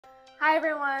Hi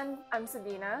everyone, I'm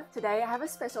Sabina. Today I have a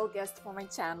special guest for my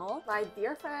channel, my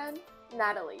dear friend,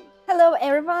 Natalie. Hello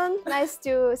everyone, nice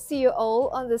to see you all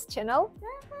on this channel.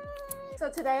 So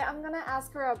today I'm gonna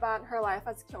ask her about her life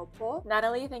as Kyopo.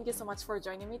 Natalie, thank you so much for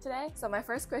joining me today. So my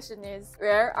first question is,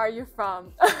 where are you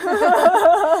from?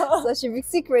 Such a big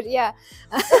secret, yeah.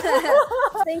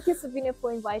 Thank you, Sabina,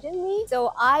 for inviting me.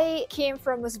 So I came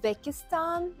from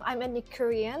Uzbekistan. I'm ethnic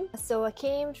Korean. So I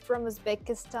came from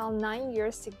Uzbekistan 9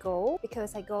 years ago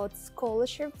because I got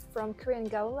scholarship from Korean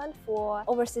government for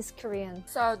overseas Korean.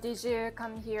 So did you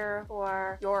come here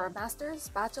for your master's,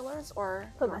 bachelor's, or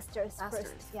For master's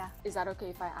Masters. first, yeah. Is that okay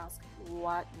if I ask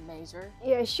what major?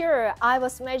 Yeah, sure. I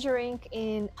was majoring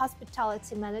in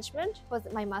hospitality management for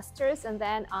my master's, and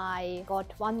then I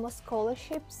got one more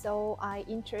scholarship, so I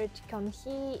entered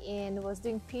Konghee and was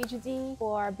doing PhD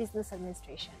for business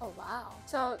administration. Oh wow.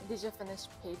 So did you finish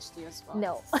PhD as well?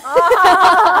 No.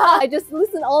 I just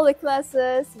listened all the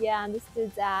classes. Yeah,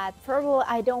 understood that probably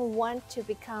I don't want to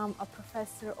become a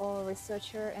professor or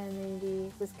researcher, and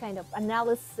maybe this kind of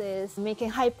analysis, making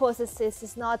hypothesis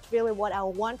is not really what I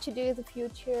want to do in the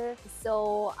future.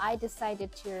 So I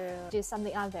decided to do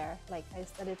something other. Like I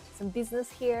studied some business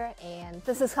here, and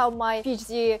this is how my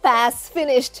PhD pass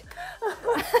finished.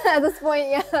 At this point,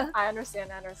 yeah. I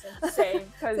understand. Same.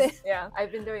 Because yeah,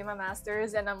 I've been doing my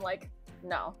master's and I'm like,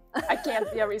 no, I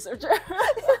can't be a researcher.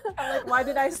 I'm like, why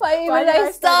did I Why did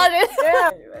I start it?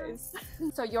 Yeah. Anyways.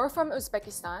 So you're from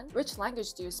Uzbekistan. Which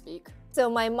language do you speak? So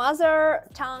my mother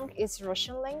tongue is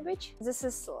Russian language. This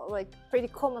is like pretty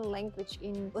common language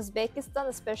in Uzbekistan,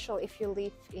 especially if you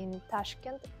live in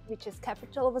Tashkent, which is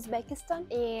capital of Uzbekistan.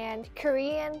 And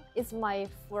Korean is my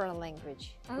foreign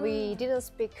language. We didn't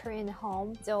speak Korean at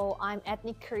home, so I'm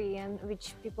ethnic Korean,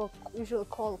 which people usually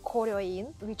call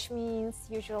Koryoin, which means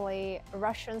usually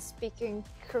Russian-speaking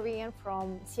Korean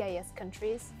from CIS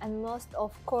countries. And most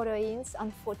of Koryoins,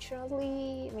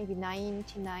 unfortunately, maybe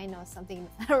 99 or something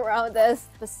around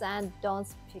 %, don't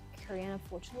speak Korean,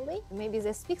 unfortunately. Maybe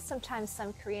they speak sometimes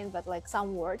some Korean, but like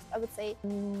some words, I would say.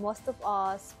 Most of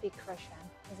us speak Russian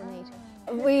as a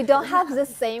native. We don't have the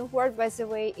same word, by the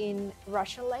way, in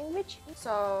Russian language.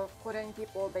 So Korean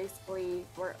people basically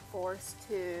were forced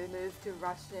to move to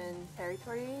Russian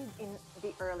territory in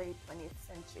the early 20th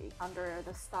century under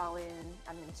the Stalin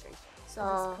administration. So,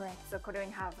 That's correct. So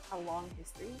Korean have a long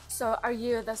history. So are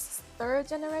you the third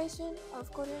generation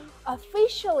of Korean?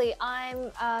 Officially,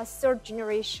 I'm a third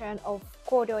generation of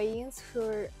Koryoins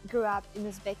who grew up in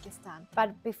Uzbekistan.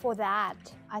 But before that,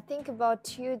 I think about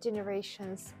 2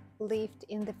 generations lived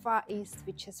in the Far East,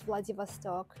 which is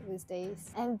Vladivostok these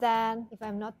days. And then, if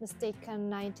I'm not mistaken,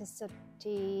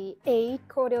 1938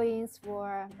 Koryoins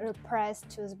were repressed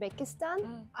to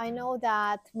Uzbekistan. I know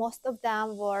that most of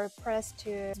them were repressed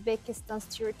to Uzbekistan's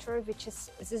territory, which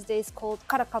is these days called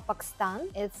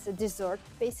Karakalpakstan. It's a desert,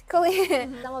 basically.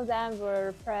 Some of them were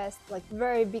repressed, like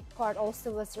very big part also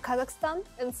was Kazakhstan,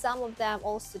 and some of them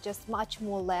also just much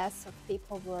more less of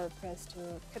people were repressed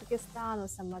to Kyrgyzstan or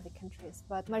some other countries.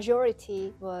 But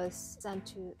majority was sent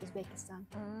to Uzbekistan.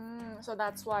 So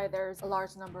that's why there's a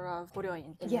large number of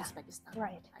Koryoin in Uzbekistan.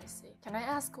 Right. I see. Can I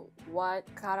ask what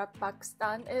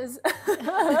Karapakstan is?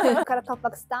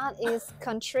 Karakalpakstan is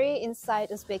country inside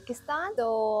Uzbekistan.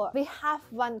 So we have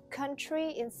one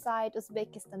country inside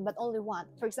Uzbekistan, but only one.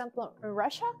 For example, in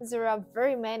Russia, there are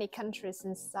very many countries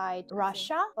inside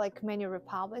Russia, like many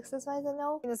republics as I don't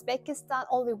know. In Uzbekistan,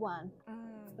 only one.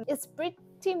 It's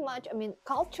pretty much, I mean,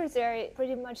 cultures are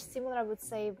pretty much similar, I would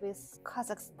say, with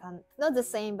Kazakhstan. Not the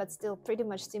same, but still pretty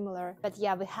much similar. But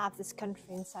yeah, we have this country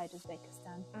inside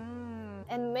Uzbekistan.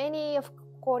 And many of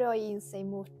Koryoins, they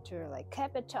moved to like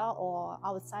capital or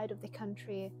outside of the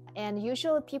country. And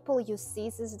usually people you see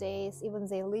these days, even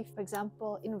they live, for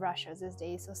example, in Russia these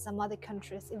days or some other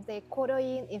countries, if they're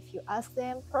Koryoin, if you ask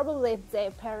them, probably if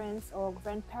their parents or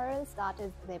grandparents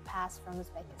started their past from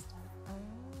Uzbekistan.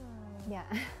 Yeah.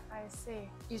 I see.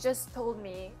 You just told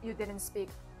me you didn't speak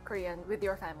Korean with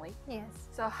your family. Yes.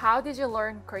 So how did you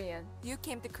learn Korean? You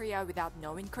came to Korea without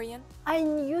knowing Korean? I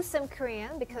knew some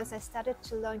Korean because I started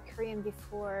to learn Korean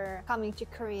before coming to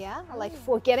Korea, like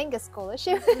for getting a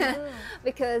scholarship,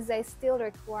 because I still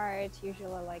required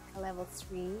usually like a level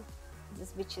 3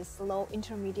 which is low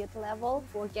intermediate level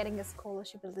for getting a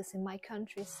scholarship, at least in my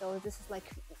country. So this is like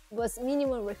was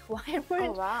minimum requirement.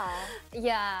 Oh wow.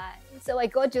 Yeah, so I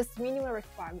got just minimum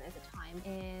requirement at the time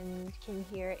and came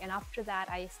here, and after that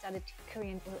I studied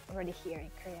Korean already here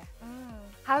in Korea.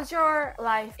 How's your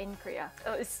life in Korea?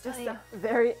 Oh, it's just a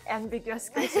very ambiguous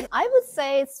question. I would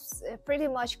say it's pretty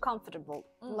much comfortable,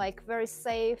 like very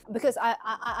safe, because I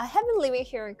have been living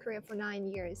here in Korea for 9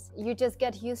 years. You just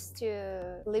get used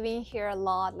to living here a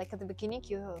lot. Like at the beginning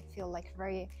you feel like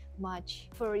very much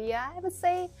Korea, I would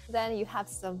say. Then you have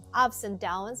some ups and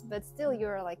downs, but still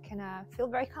you're like kind of feel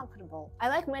very comfortable. I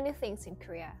like many things in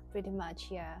Korea, pretty much.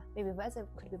 Yeah, maybe weather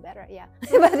could be better. Yeah,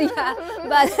 but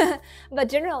yeah, but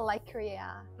general like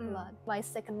Korea a lot. My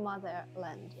second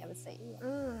motherland, I would say.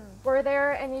 Yeah. Were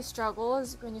there any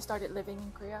struggles when you started living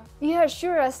in Korea? Yeah,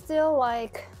 sure. I still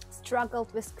like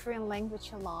struggled with Korean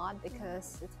language a lot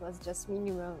because it was just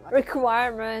minimum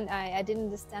requirement. I didn't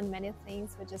understand many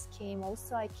things, but just came.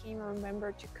 Also, I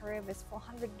remember to Korea with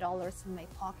 $400 in my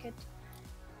pocket.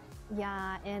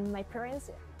 Yeah, and my parents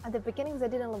at the beginning they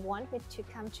didn't want me to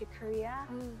come to Korea.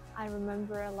 I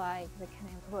remember like they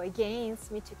kind of were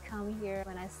against me to come here.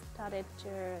 When I started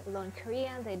to learn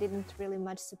Korean, they didn't really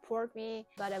much support me,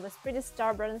 but I was pretty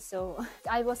stubborn, so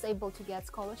I was able to get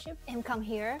scholarship and come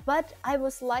here. But I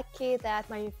was lucky that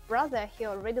my brother, he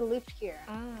already lived here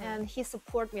and he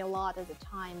supported me a lot at the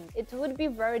time. It would be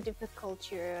very difficult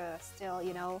to still,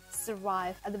 you know,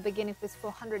 survive at the beginning with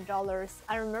 $400.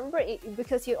 I remember it,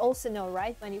 because you also know,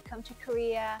 right, when you come to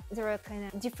Korea, there are kind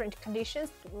of different conditions.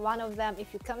 One of them,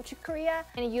 if you come to Korea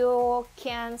and you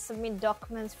can submit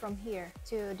documents from here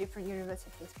to different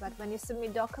universities, but when you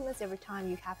submit documents every time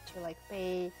you have to like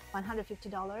pay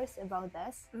 $150 about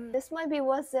this. This maybe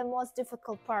was the most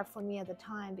difficult part for me at the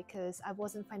time because I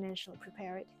wasn't financially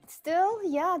prepared. Still,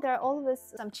 yeah, there are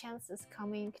always some chances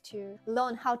coming to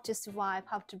learn how to survive,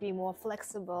 how to be more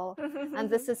flexible, and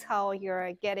this is how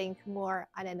you're getting more,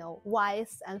 I don't know,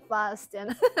 wise and fast,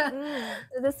 and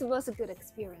this was a good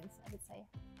experience, I would say.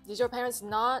 Did your parents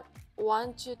not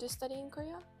want you to study in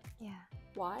Korea? Yeah.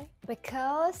 Why?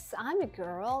 Because I'm a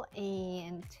girl,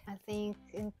 and I think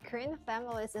in Korean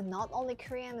families, and not only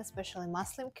Korean, especially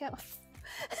Muslim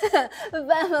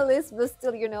families, but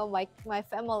still, you know, my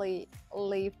family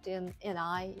lived in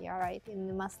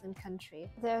the Muslim country.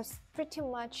 There's pretty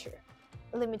much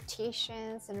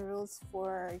limitations and rules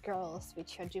for girls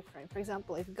which are different. For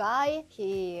example, if guy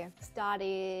he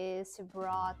studies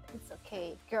abroad, it's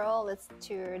okay. Girl, it's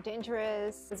too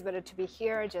dangerous, it's better to be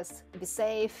here, just be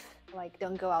safe, like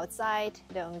don't go outside,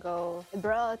 don't go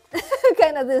abroad.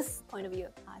 Kind of this point of view.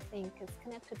 I think it's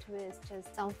connected with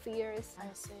just some fears. I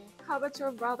see. How about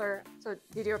your brother? So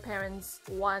did your parents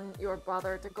want your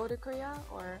brother to go to Korea,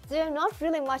 or? They're not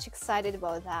really much excited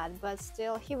about that, but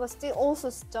still he was still also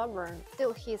stubborn.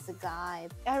 Still he's a guy.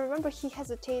 I remember he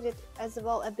hesitated as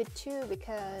well a bit too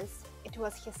because it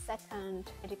was his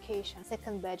second education,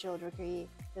 second bachelor degree.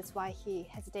 That's why he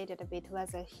hesitated a bit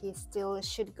whether he still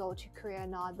should go to Korea or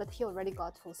not, but he already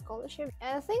got full scholarship.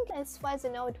 And I think as far as I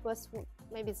know, it was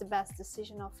maybe the best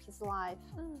decision of his life.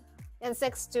 And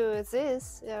thanks to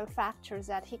this factors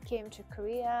that he came to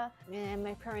Korea, and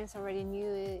my parents already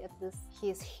knew at least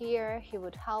he's here, he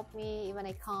would help me when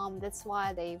I come. That's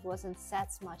why they wasn't that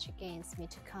much against me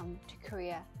to come to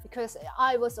Korea. Because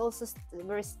I was also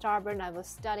very stubborn, I was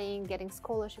studying, getting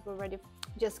scholarship already,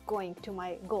 just going to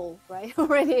my goal, right?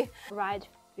 Already right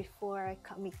before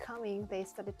me coming, they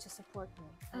started to support me,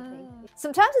 I think.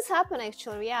 Sometimes it's happened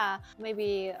actually, yeah.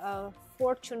 Maybe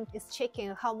fortune is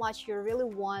checking how much you really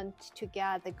want to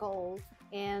get the goal.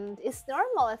 And it's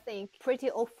normal, I think.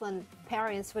 Pretty often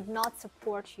parents would not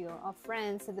support you, or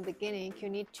friends at the beginning. You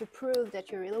need to prove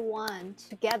that you really want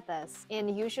to get this.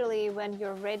 And usually when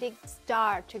you're ready to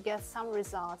start to get some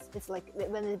results, it's like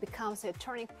when it becomes a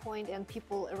turning point and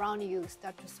people around you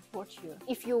start to support you.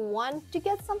 If you want to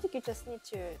get something, you just need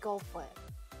to go for it.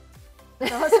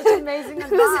 That was such amazing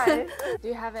advice. Do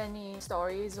you have any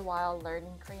stories while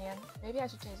learning Korean? Maybe I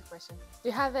should change the question. Do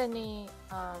you have any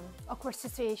awkward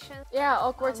situations? Yeah,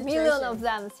 awkward situations. Million of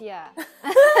them, yeah.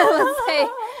 I would say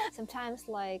sometimes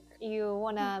like you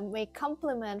wanna make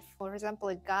compliment. For example,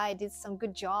 a guy did some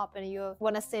good job and you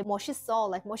wanna say 멋있어,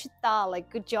 like 멋있다, like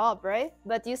good job, right?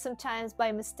 But you sometimes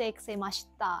by mistake say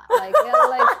맛있다, like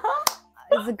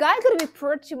the guy could be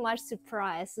pretty much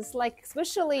surprised. It's like,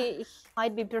 especially it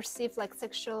might be perceived like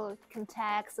sexual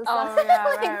context or something.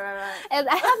 Yeah, right. And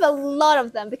I have a lot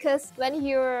of them because when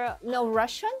you know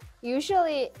Russian,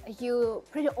 usually you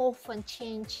pretty often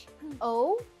change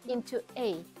O into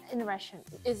A. in Russian.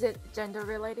 Is it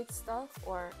gender-related stuff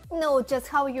or? No, just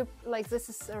how you like. This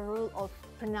is a rule of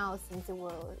pronouncing the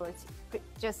words.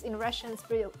 Just in Russian, it's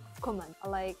pretty common.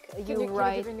 Like Can you you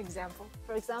write. give an example?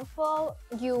 For example,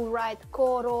 you write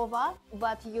korova,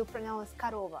 but you pronounce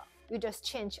korova. You just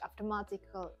change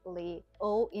automatically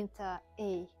O into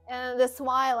A. And that's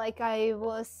why like I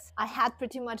had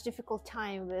pretty much difficult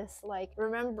time with like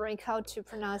remembering how to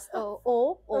pronounce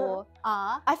O or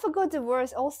A. I forgot the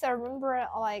words. Also, I remember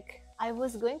like I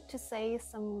was going to say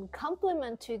some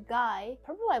compliment to a guy.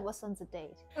 Probably I was on the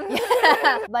date.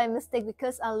 By mistake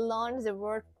because I learned the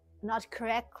word not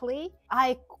correctly.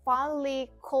 I finally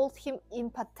called him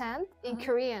impotent in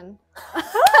Korean.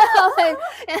 Like,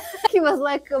 he was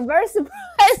like very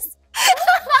surprised.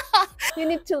 You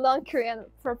need to learn Korean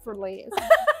properly.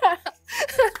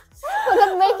 For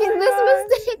not making these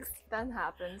mistakes. That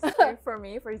happens. Like for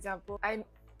me, for example, I'm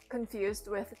confused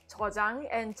with 저장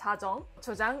and 자정.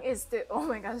 저장 is to, oh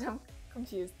my gosh, I'm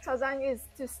confused. 저장 is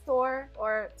to store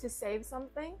or to save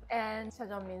something, and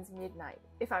자정 means midnight,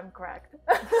 if I'm correct.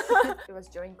 It was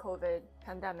during COVID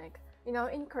pandemic. You know,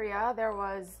 in Korea, there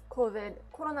was COVID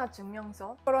corona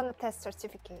증명서. Corona test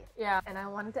certificate. Yeah, and I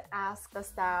wanted to ask the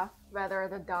staff whether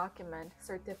the document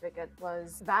certificate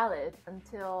was valid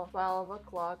until 12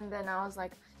 o'clock. And then I was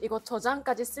like, 이거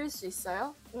저장까지 쓸 수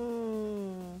있어요?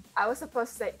 I was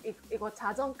supposed to say, 이거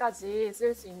자정까지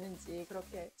쓸 수 있는지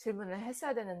그렇게 질문을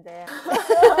했어야 되는데.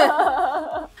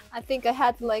 I think I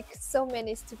had like so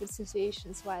many stupid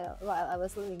situations while I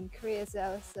was living in Korea,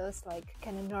 so it's like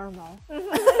kind of normal.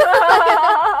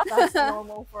 That's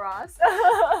normal for us.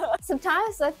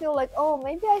 Sometimes I feel like, oh,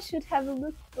 maybe I should have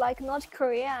looked like not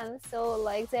Korean, so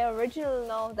like the original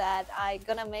know that I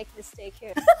gonna make mistake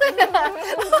here.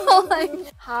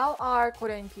 How are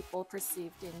Korean people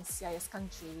perceived in CIS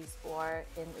countries or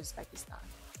in Uzbekistan?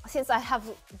 Since I have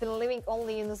been living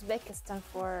only in Uzbekistan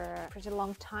for a pretty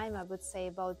long time, I would say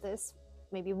about this,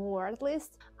 maybe more at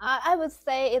least. I would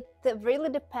say it really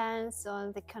depends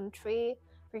on the country.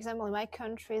 For example, in my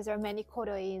country, there are many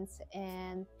Koryoins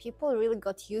and people really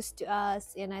got used to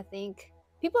us, and I think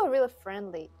people are really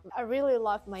friendly. I really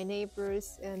love my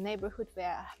neighbors and neighborhood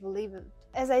where I live.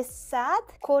 As I said,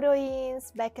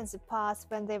 Koryoins back in the past,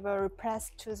 when they were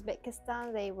repressed to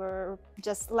Uzbekistan, they were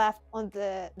just left on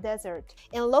the desert.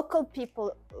 And local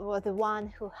people were the one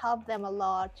who helped them a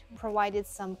lot, provided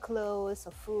some clothes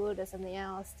or food or something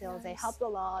else. Still, they helped a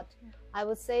lot. I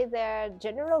would say they're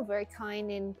general very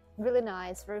kind and really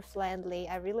nice, very friendly.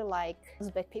 I really like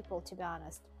Uzbek people, to be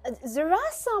honest. There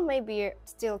are some maybe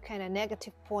still kind of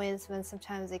negative points when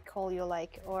sometimes they call you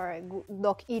like or a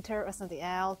dog eater or something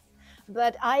else.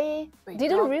 But I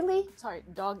didn't really. Sorry,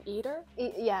 dog eater?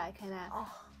 Yeah, kind of.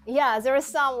 Yeah, there are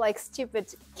some like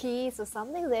stupid kids or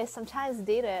something. They sometimes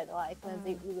did it like when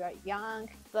they were young.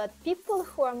 But people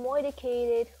who are more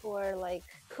educated,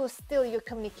 who still you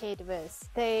communicate with,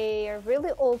 they are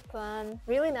really open,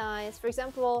 really nice. For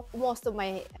example, most of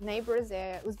my neighbors,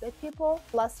 they're Uzbek people.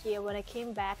 Last year when I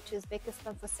came back to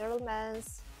Uzbekistan for several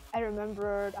months, I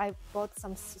remembered I bought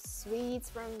some sweets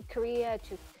from Korea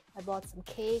I bought some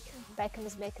cake back in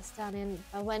Uzbekistan and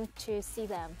I went to see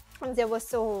them. And they were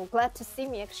so glad to see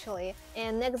me actually.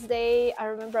 And next day, I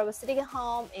remember I was sitting at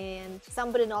home and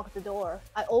somebody knocked the door.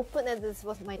 I opened and this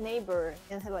was my neighbor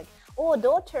and he like, oh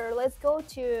daughter, let's go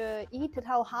to eat at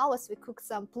our house. We cooked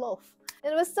some plov.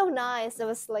 It was so nice. I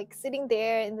was like sitting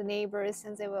there in the neighbors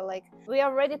and they were like, we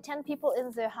are already 10 people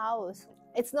in the house.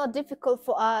 It's not difficult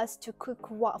for us to cook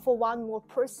for one more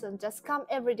person. Just come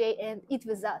every day and eat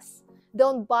with us.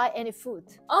 Don't buy any food.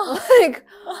 Like,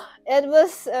 it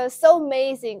was so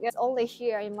amazing. It's only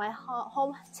here in my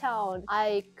hometown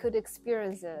I could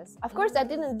experience this. Of course, I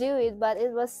didn't do it, but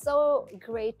it was so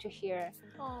great to hear.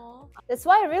 Aww. That's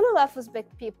why I really love Uzbek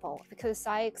people, because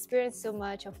I experienced so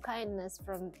much of kindness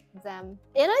from them.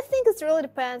 And I think it really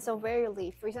depends on where you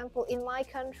live. For example, in my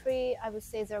country, I would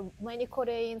say there are many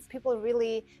Koreans. People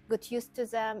really got used to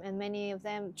them, and many of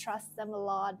them trust them a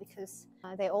lot because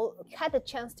they all had a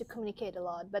chance to communicate a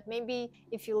lot. But maybe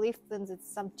if you live in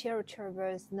some territory where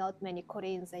there's not many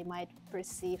Koreans, they might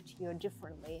perceive you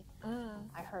differently.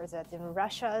 I heard that in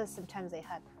Russia, sometimes they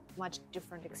had much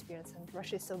different experience, and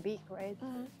Russia is so big, right?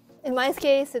 In my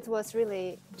case, it was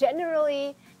really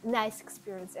generally nice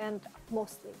experience, and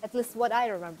mostly, at least what I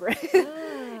remember.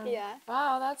 Yeah.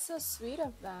 Wow, that's so sweet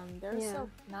of them. They're so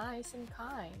nice and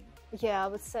kind. Yeah, I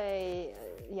would say,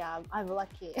 yeah, I'm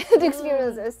lucky to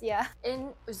experience this, yeah. In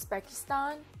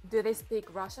Uzbekistan, do they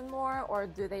speak Russian more or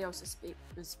do they also speak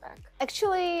Uzbek?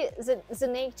 Actually, the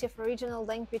native original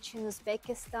language in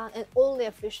Uzbekistan and only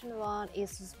official one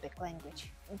is Uzbek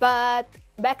language. But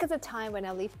back at the time when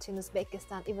I lived in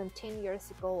Uzbekistan, even 10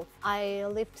 years ago, I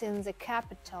lived in the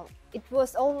capital. It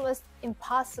was almost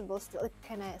impossible to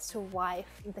kind of survive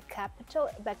in the capital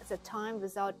back at the time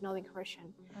without knowing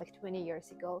Russian. Like 20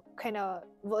 years ago, kind of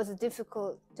was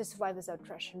difficult to survive without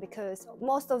Russian because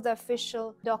most of the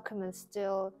official documents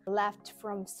still left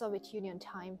from Soviet Union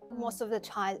time. Most of the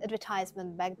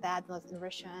advertisement back then was in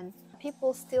Russian.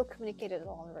 People still communicated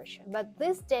all in Russian. But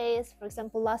these days, for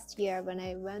example, last year when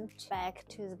I went back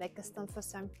to Uzbekistan for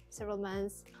several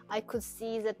months, I could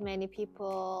see that many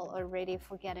people already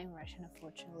forgetting Russian,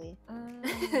 unfortunately.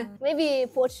 Maybe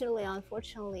fortunately,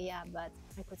 unfortunately, yeah, but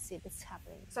I could see this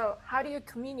happening. So how do you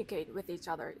communicate with each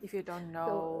other if you don't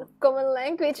know? Common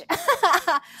language.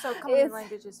 So common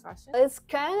language is Russian? It's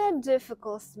kind of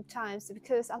difficult sometimes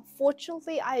because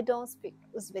unfortunately I don't speak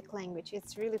Uzbek language.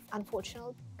 It's really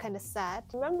unfortunate, kind of sad.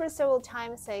 I remember several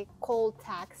times I called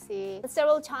taxi.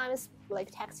 Several times like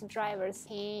taxi drivers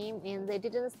came and they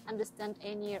didn't understand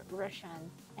any Russian.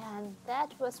 And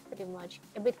that was pretty much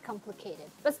a bit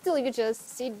complicated. But still, you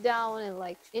just sit down and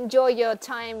like enjoy your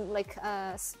time, like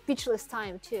speechless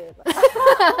time too.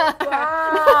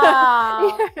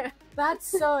 Wow, that's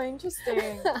so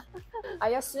interesting. I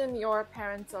assume your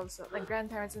parents also, like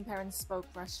grandparents and parents, spoke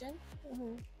Russian,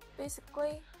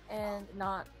 basically, and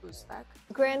not Uzbek.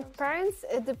 Grandparents,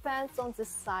 it depends on the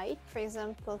side. For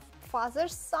example,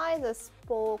 father's side, they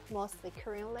spoke mostly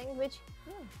Korean language.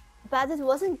 But it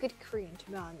wasn't good Korean,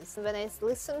 to be honest. When I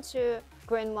listen to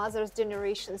grandmother's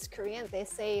generation's Korean, they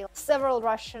say several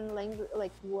Russian language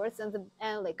like words and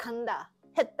like kanda,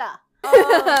 hetta.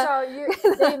 Oh,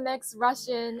 so they mix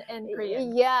Russian and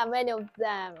Korean. Yeah, many of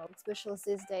them, especially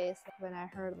these days. When I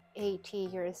heard 80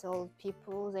 years old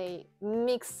people, they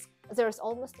mix. There's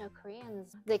almost no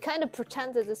Koreans. They kind of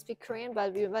pretend that they speak Korean,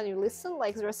 but when you listen,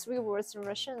 like there are 3 words in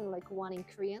Russian and like 1 in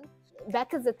Korean.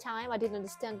 Back at the time, I didn't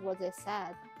understand what they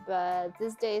said. But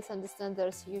these days, I understand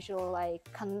there's usual like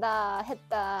kanda,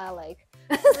 hetta, like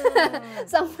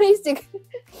some basic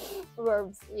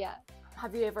verbs. Yeah.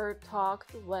 Have you ever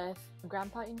talked with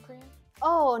grandpa in Korean?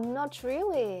 Oh, not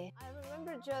really. I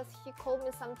remember just he called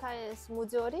me sometimes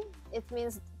mujori. It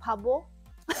means babo.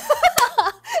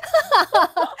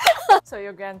 So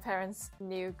your grandparents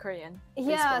knew Korean?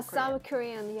 Yeah, some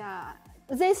Korean, yeah.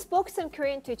 They spoke some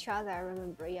Korean to each other, I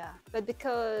remember, yeah. But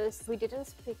because we didn't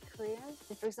speak Korean,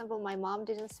 for example, my mom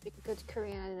didn't speak good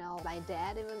Korean, my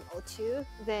dad even too,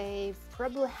 they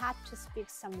probably had to speak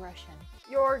some Russian.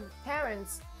 Your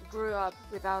parents grew up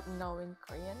without knowing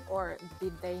Korean, or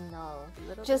did they know a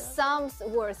little Just bit? some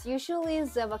words. Usually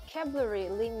the vocabulary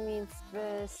means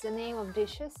the name of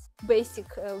dishes. Basic,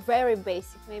 very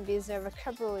basic. Maybe the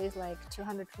vocabulary is like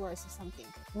 200 words or something.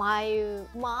 My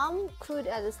mom could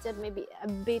understand maybe a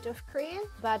bit of Korean,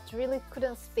 but really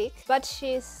couldn't speak. But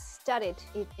she studied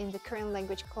it in the Korean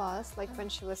language class, like when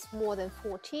she was more than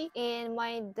 40. And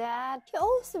my dad, he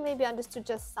also maybe understood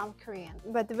just some Korean,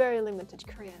 but very limited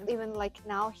Korean. Even like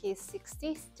now he's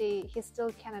 60, he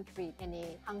still cannot read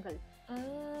any Hangul.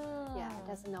 Yeah,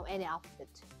 doesn't know any alphabet.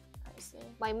 I see.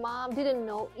 My mom didn't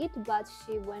know it, but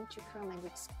she went to Korean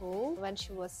language school when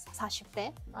she was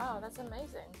 40대. Wow, that's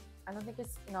amazing. I don't think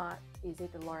it's not easy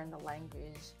to learn the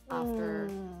language after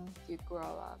you grow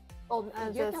up. Well,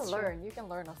 you can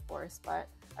learn, of course, but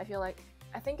I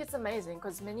think it's amazing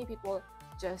because many people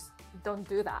just don't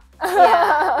do that.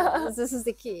 Yeah, this is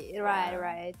the key.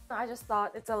 Right. I just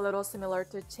thought it's a little similar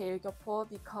to 재외동포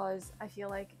because I feel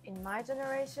like in my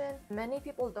generation, many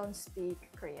people don't speak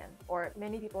Korean, or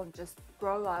many people just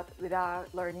grow up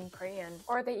without learning Korean,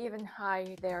 or they even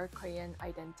hide their Korean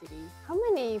identity. How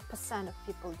many % of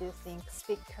people do you think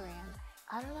speak Korean?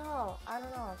 I don't know.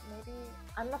 Maybe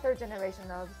I'm the 3rd generation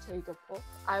of 재외동포.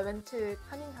 I went to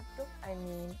한인학교,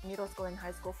 middle school and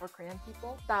high school for Korean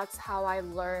people. That's how I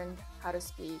learned how to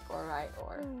speak or write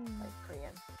or like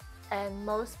Korean. And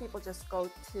most people just go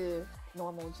to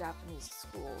normal Japanese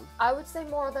schools. I would say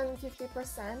more than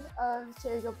 50% of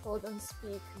재외동포 don't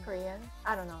speak Korean.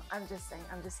 I don't know. I'm just saying.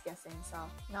 I'm just guessing. So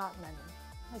not many.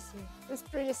 I see. It's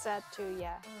pretty sad too,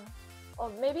 yeah. Or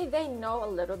maybe they know a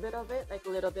little bit of it, like a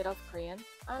little bit of Korean.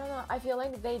 I don't know. I feel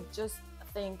like they just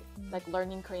think like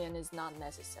learning Korean is not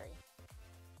necessary.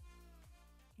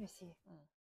 I see.